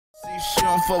She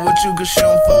don't fuck with you cause she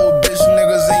don't fuck with bitch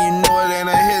niggas, and you know it ain't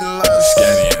a hidden love.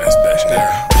 Scanny ass bitch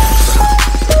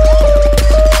there.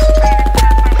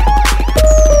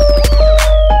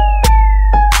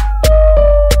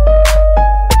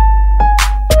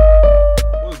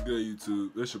 What's good, YouTube?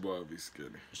 It's your boy, Be Skinny.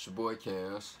 It's your boy,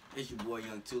 Cass. It's your boy,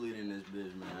 Young Tully in this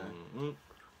bitch, man.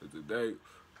 And today,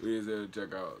 we is here to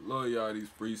check out Lil Yachty's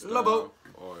freestyle Lobo.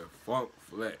 or Funk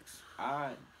Flex.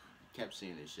 I kept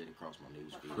seeing this shit across my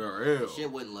newsfeed. For real.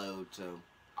 Shit wouldn't load, so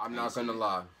I'm not gonna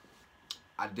lie.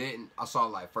 I didn't. I saw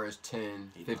like first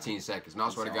 10, 15 seconds. No, I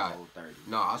swear to God.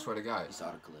 No, I swear to God. He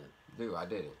saw the clip. Dude, I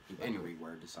didn't. He Anyway,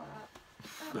 reword the song.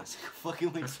 I was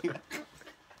fucking with you.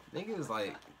 nigga was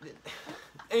like.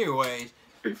 Anyways,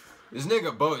 this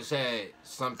nigga Boat said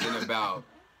something about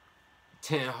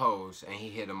 10 hoes and he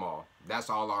hit them all. That's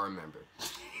all I remember.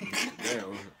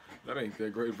 Damn, that ain't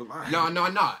that great of a line. No,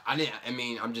 I didn't. I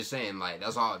mean, I'm just saying, like,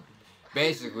 that's all.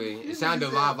 Basically, it sounded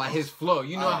a lot like his flow.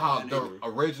 You know how the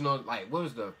original, like, what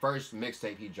was the first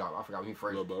mixtape he dropped? I forgot when he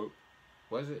first. Lil Boat.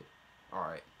 Was it?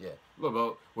 Alright, yeah. Lil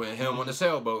Boat. With him on the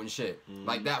sailboat and shit.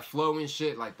 Like that flow and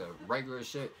shit, like the regular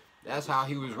shit. That's how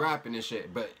he was rapping and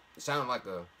shit. But it sounded like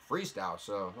a freestyle,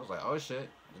 so I was like, oh shit.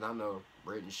 And I know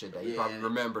written shit that you probably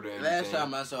remembered and everything. Last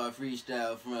time I saw a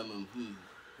freestyle from him,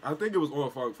 I think it was on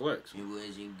Funk Flex. it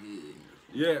wasn't good.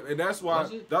 Yeah, and that's why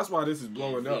this is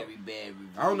blowing up. Very bad review.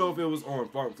 I don't know if it was on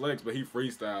Funk Flex, but he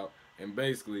freestyled, and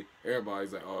basically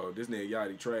everybody's like, "Oh, this nigga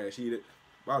Yachty trash." He did.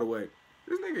 By the way,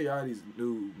 this nigga Yachty's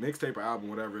new mixtape or album,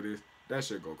 whatever it is, that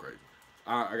shit go crazy.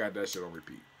 I got that shit on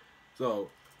repeat. So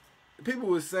people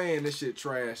was saying this shit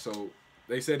trash, so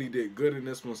they said he did good in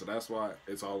this one, so that's why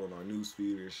it's all on our news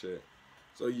feed and shit.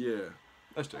 So yeah,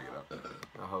 let's check it out.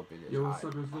 I hope it is. Yo, what's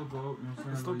up? It's Lil Boat. You know what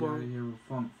I'm saying? Lil Boat. Here with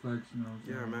Funk Flex. You know what I'm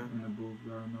saying? Yeah, man. In the booth,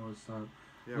 you already know what's up.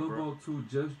 Yeah, Lil bro. Boat 2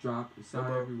 just dropped. It's out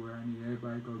everywhere. I need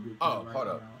everybody to go get that right hold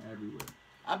up. now. Everywhere.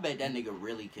 I bet that nigga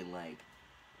really can, like,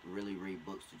 really read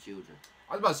books to children.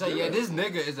 I was about to say, yeah, this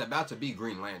nigga is about to be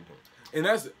Green Lantern. And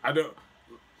that's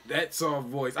that soft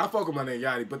voice. I fuck with my name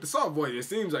Yachty, but the soft voice, it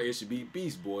seems like it should be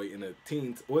Beast Boy in a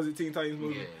Teen Titans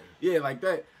movie? Yeah, like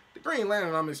that. The Green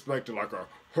Lantern, I'm expecting like a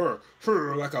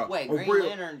like a Wait, a Green real,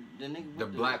 Lantern, the nigga. The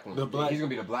black one. The black- He's gonna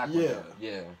be the black Yeah. one.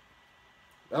 Yeah.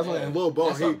 That's what and Lil Bo.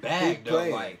 That's a bag he though.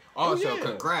 playing. Like, also, yeah.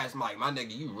 congrats, Mike. My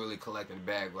nigga, you really collecting the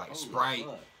bag. Like Holy Sprite.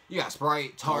 fuck. You got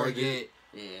Sprite, Target.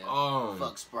 Yeah.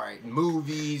 Fuck Sprite.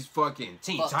 Movies, fucking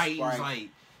Teen Fuck Titans. Sprite. Like,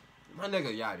 my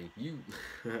nigga Yachty, you.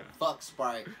 Fuck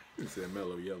Sprite. He said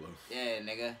mellow yellow. Yeah,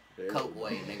 nigga. Yeah. Coke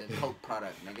way, nigga. Coke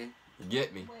product, nigga.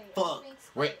 Get me. Fuck.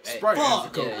 Wait, hey, Sprite has a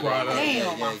Fuck. Coke yeah, product.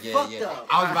 Damn, I fucked up.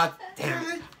 I was about.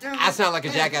 Damn. I sound like a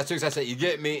jackass too. 'Cause I said, "You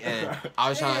get me," and I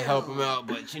was trying to help him out,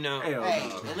 but you know. Hell Hey,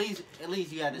 no. at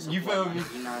least you got this. You feel me?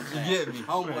 You know what I'm saying? You get me.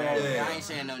 Homeboy, Yeah. I ain't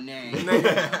saying no name. Cuz,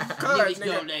 Niggas nigga,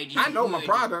 know ladies, I know you my good.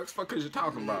 products. Fuck is you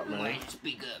talking about, man? Wait,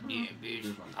 speak up, then,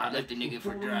 bitch. I left the nigga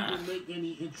for dry. make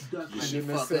any introduction. Let me shouldn't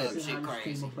have fuck said up, it. shit How this came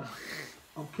crazy. about.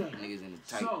 Okay. Niggas in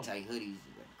the So- tight hoodies.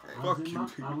 Crazy. I was, Fuck in you, my,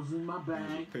 Pete. I was in my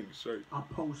bag. Pink shirt. I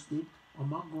posted on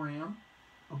my gram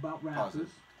about rappers.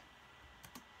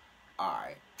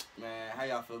 Alright. Man, how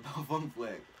y'all feel about Funk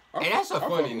Flex? Hey, that's a I fuck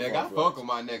funny with nigga. I Funk fuck Flex. with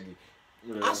my nigga.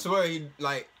 Yeah. I swear he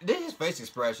like this his face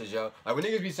expressions, yo. Like when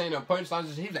niggas be saying them punchlines,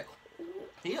 and shit, he's like,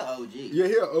 He a OG. Yeah,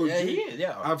 he a OG. yeah, he is,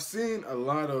 yeah. I've seen a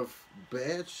lot of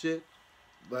bad shit,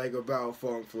 like about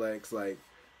Funk Flex, like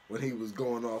when he was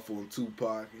going off on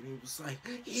Tupac, and he was like,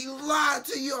 he lied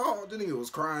to y'all. Then he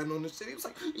was crying on the shit. He was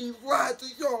like, he lied to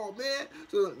y'all, man.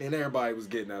 So, and everybody was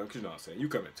getting at him, 'cause you know what I'm saying. You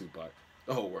come at Tupac,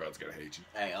 the whole world's gonna hate you.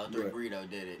 Hey, Ultra Right. Burrito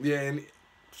did it. Yeah, and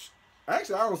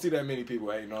actually, I don't see that many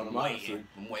people hating on him, honestly.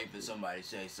 I'm waiting for somebody to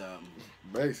say something.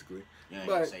 Basically. You ain't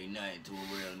But- gonna say nothing to a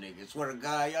real nigga. Swear to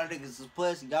God, y'all niggas is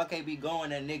pussy. Y'all can't be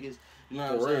going at niggas. You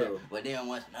know what For I'm saying? real. But then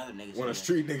once another nigga When a say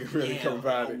street nigga really come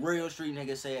about a it. real street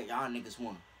nigga say it, y'all niggas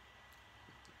won.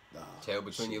 Nah, Tail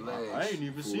between your legs. I ain't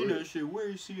even seen that shit. Where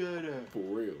you see that at? for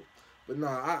real. But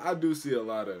nah, I do see a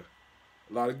lot of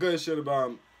good shit about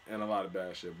him and a lot of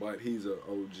bad shit. But he's a OG,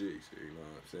 so you know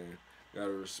what I'm saying?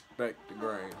 Gotta respect the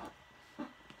grain.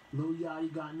 Lil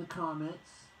Yachty got in the comments.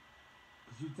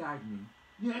 Because you tagged me.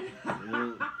 Yeah.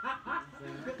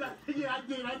 Yeah, I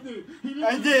did. He didn't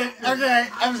I did. Okay,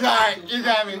 I'm sorry. You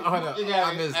got me. Hold up. You got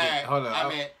I me. missed it. Alright, Hold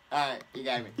up. Alright, you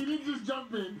got me. He didn't just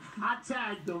jump in. I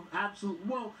tagged him. Absolutely.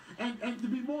 Well, and to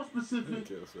be more specific,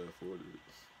 Can't say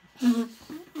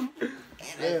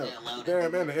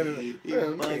Damn, man, the internet.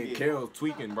 Damn, man, Kale's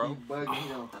tweaking, bro. Bugging, he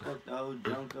done fucked the whole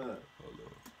junk up.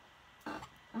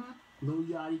 Lil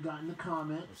Yachty got in the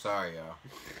comments. I'm sorry, y'all.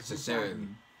 Sincerely.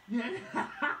 Yeah.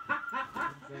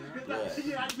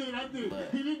 Yeah, I did.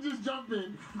 He didn't just jump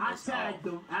in. I tagged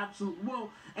him. Absolutely. Well,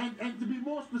 and to be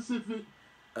more specific.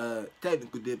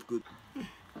 Technical difficulty.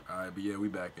 Alright, but yeah, we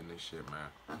back in this shit,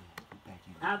 man.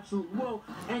 Absolutely. Well,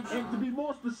 and to be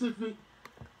more specific,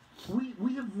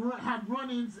 we have had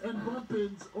run-ins and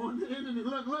bump-ins on the internet.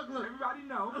 Look. Everybody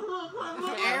know.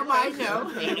 Look. Everybody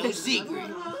know. Ain't no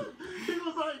secret. He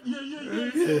was like, yeah.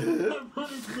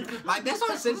 Like, that's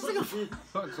what I said. This nigga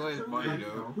fuck's always funny,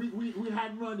 though. We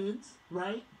had run-ins,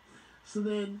 right? So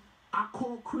then I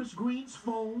called Chris Green's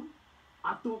phone.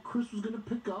 I thought Chris was going to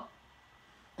pick up.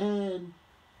 And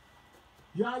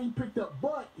Yachty picked up,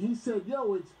 but he said,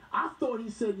 I thought he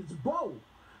said it's Bo.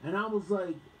 And I was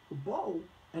like, Bo?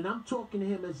 And I'm talking to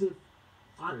him as if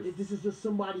this is just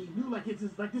somebody new, like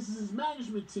this is his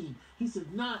management team. He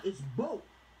said, nah, it's Bo.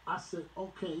 I said,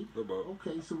 okay,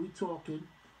 so we talking.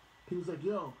 He was like,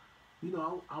 yo,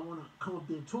 I want to come up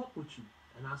there and talk with you.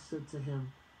 And I said to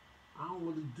him, I don't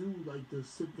really do like the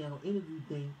sit down interview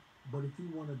thing, but if you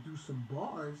want to do some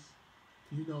bars,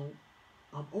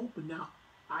 I'm open. Now,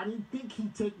 I didn't think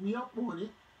he'd take me up on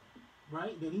it,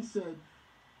 right? Then he said,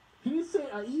 he didn't say,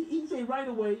 he said right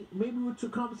away, maybe we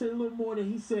took conversate a little more, then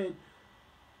he said,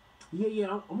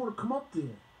 yeah, I'm going to come up there.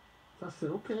 So I said,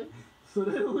 okay. So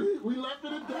then we left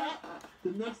it at that.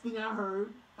 The next thing I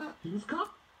heard, he was coming.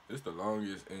 It's the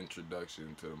longest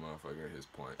introduction to the motherfucker at his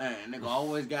point. Hey, nigga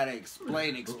always gotta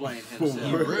explain himself.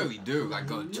 You really do. Like,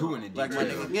 go too in the Like, detail.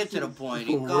 my nigga, get to the point.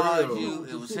 He called you.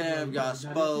 It was him. Y'all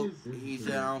spoke. He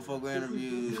said, I don't fuck with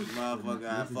interviews. Motherfucker,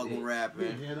 I fuck with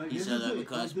rapping. He said, let me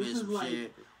come spit some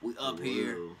shit. We up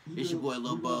here. It's your boy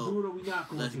Lil Bo.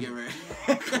 Let's get ready.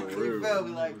 You feel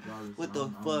me? Like, what the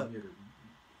fuck?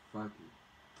 Fuck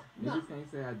it. Niggas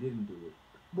can't say I didn't do it.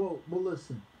 Well,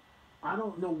 listen. I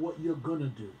don't know what you're gonna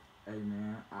do. Hey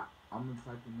man, I'm the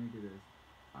type of nigga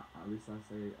that's, at least I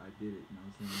say I did it, you know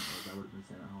what I'm saying? As I would have been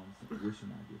saying at home,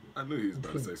 wishing I did it. I knew he was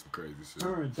about to say some crazy shit.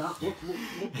 Alright, Doc,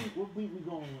 what beat we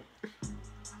going with?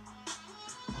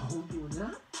 Oh, doing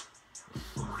that?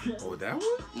 Okay. Oh, that one?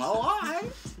 Oh,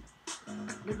 alright.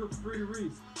 Nigga, free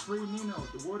Reese, free Nino.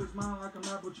 The word is mine like a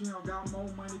Mappuccino. Got more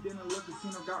money than a little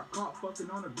casino. Got caught fucking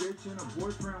on a bitch and a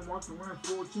boyfriend walking around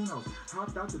full chinos.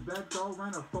 Hopped out the back door,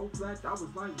 ran a 4-flat. I was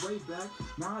like way back.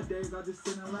 Nowadays I just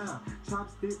sit and laugh.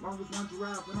 Chopstick, long as one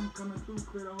giraffe, and I'm coming through,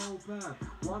 clear the whole path.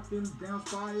 Walked in the damn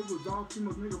spot, it was all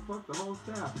females. Nigga, fuck the whole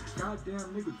staff.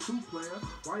 Goddamn nigga, 2-player.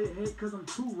 Why you hate? Cause I'm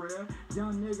too rare.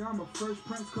 Young nigga, I'm a fresh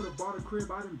prince. Could've bought a crib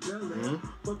out in Bel Air.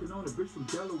 Fucking on a bitch from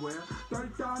Delaware.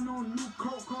 30,000 on a new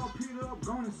coat, called Peter up,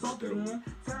 gone and soak it in.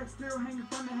 Tag still hanging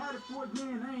from the hat for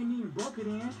again, I ain't even broke it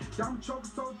in. Diamond choker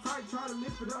so tight, try to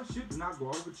lift it up, shit do not go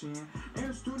over chin. In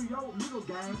the studio, middle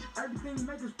gang, everything you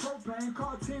make is propane.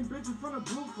 Call 10 bitches from the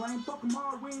blue flame, fuck them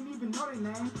all, we ain't even know their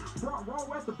name. Brought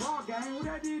roll at the ball game, who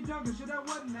that did jungle shit, that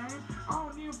wasn't name. I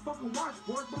don't even fucking watch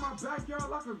sports, but my backyard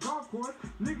like a golf course.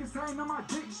 Niggas hang on my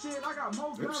dick shit, I got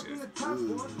more guns than the task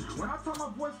force. When I talk my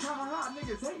voice kinda hot,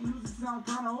 niggas hate music sound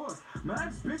kinda hoarse. My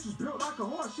ex bitch was built like a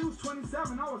horse, she was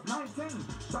 27, I was 19.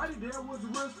 Shotty there was a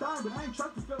real star, but I ain't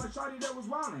trust to feel like Shotty there was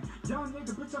wildin'. Young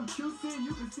nigga, bitch, I'm QC,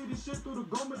 you can see this shit through the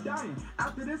gold medallion.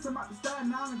 After this, I'm out to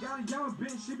Staten Island, got a young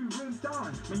bitch, she be really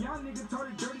styling. My young nigga told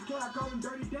her dirty cat, I call him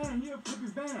Dirty Dan, he a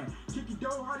flippy van. Kick your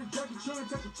door, hard as Jackie Chan,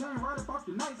 take a chain right up off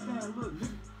the nightstand, look,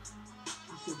 nigga.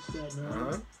 You said Staten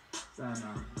Island. Staten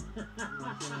Island. You know what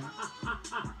I'm saying?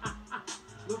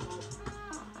 Look,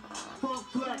 Funk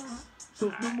Flex. So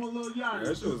if no more Lil Yachty. Yeah,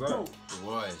 that shit was up. It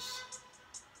was.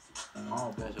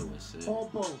 All That shit was sick. All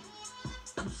both.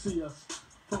 You see us.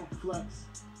 Funk Flex.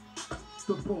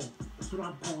 The Bull. That's what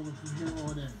I'm calling from here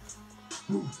on in.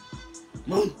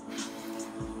 Move.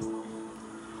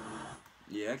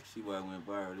 Yeah, I can see why it went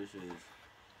viral. This shit is.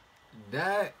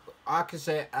 That, I could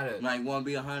say, out of. Like,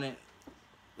 1B 100,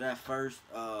 that first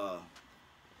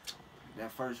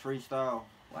freestyle,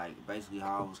 like, basically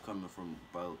how I was coming from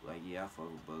Boat. Like, yeah, I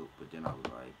fuck with Boat, but then I was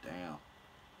like, damn,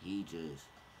 he just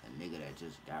a nigga that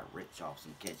just got rich off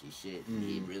some catchy shit.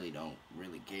 He really don't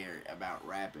really care about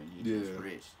rapping. He just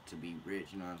rich to be rich,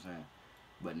 you know what I'm saying?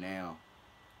 But now,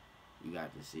 you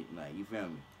got to see, like, you feel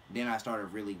me? Then I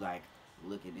started really, like,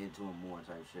 looking into him more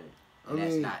type shit. And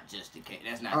that's not just the case.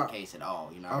 That's not the case at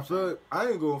all, you know what I'm saying? I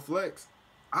ain't gonna flex.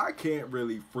 I can't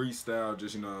really freestyle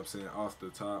just, you know what I'm saying, off the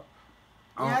top.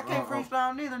 Yeah, I can't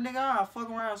freestyle neither, nigga. I'll fuck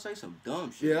around and say some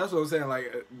dumb shit. Yeah, that's what I'm saying.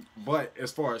 Like, but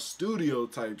as far as studio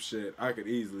type shit, I could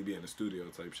easily be in the studio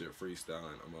type shit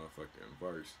freestyling a motherfucking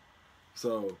verse.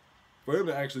 So, for him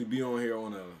to actually be on here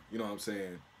on a, you know what I'm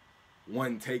saying,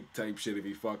 one take type shit, if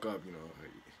he fuck up, you know,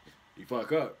 he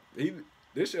fuck up.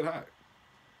 This shit hot.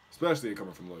 especially it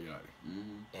coming from Lil Yachty.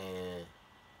 And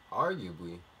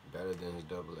arguably better than his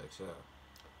double XL.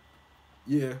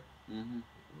 Yeah.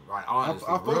 Right, honestly.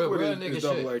 I fuck real with nigga his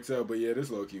shit. double XL, but yeah, this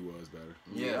low key was better.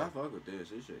 Yeah, I fuck with this.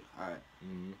 This shit. Alright.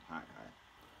 Alright.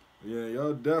 Yeah,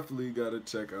 y'all definitely gotta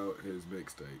check out his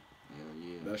mixtape.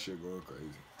 Yeah. That shit going crazy.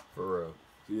 For real.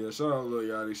 So yeah, shout out Lil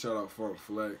Yachty, shout out Funk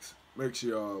Flex. Make sure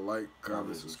y'all like,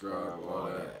 comment, subscribe, all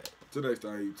that. Till next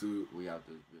time, YouTube. We out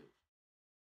this bitch.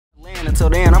 Until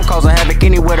then, I'm causing havoc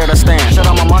anywhere that I stand. Shut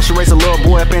out my mom, she raised a little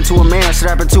boy up into a man.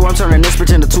 Strapping two, I'm turning this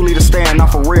bitch into 2-liter stand.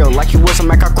 Not for real, like you with some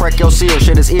Mac, I crack your seal.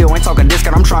 Shit is ill, ain't talking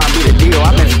discount, I'm trying to be the deal.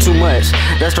 I've been through too much,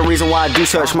 that's the reason why I do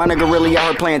such. My nigga really out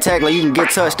here playing tag like you can get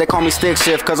touched. They call me stick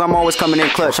shift, cause I'm always coming in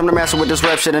clutch. I'm the master with this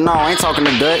rap shit and all, I ain't talking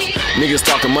to Dutch. Niggas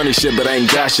talking money shit, but I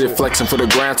ain't got shit. Flexing for the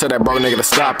ground, tell that broke nigga to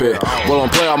stop it. Well, on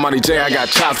play all money J, I got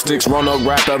chopsticks. Roanoke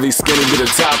rap, LV skinny, be the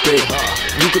topic.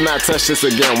 You cannot touch this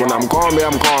again. When I'm gone,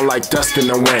 man, I'm gone like dust in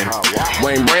the wind.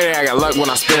 Wayne Brady, I got luck when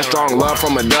I spin strong. Love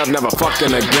from a dove, never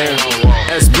fucking again.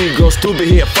 SB go stupid,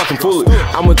 he a fucking fool it.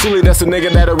 I'm a toolie, that's a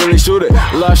nigga that'll really shoot it.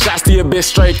 Love shots to your bitch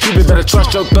straight, keep it, better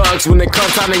trust your thugs when they come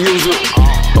time to use it.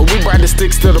 But we brought the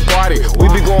sticks to the party. We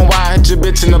be going wild, hit your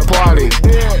bitch in the party.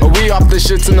 But we off the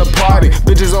shits in the party.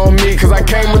 Bitches on me, cause I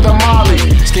came with the Molly.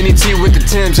 Skinny T with the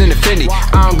Timbs and the Fendi.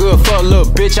 I don't good for a little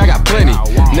bitch, I got plenty.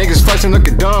 Niggas flexing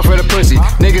looking dumb for the pussy.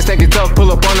 Niggas think it's tough,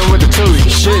 pull up on them with the toolie.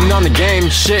 Shitting on the game,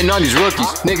 shitting on these rookies.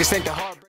 Niggas think the hard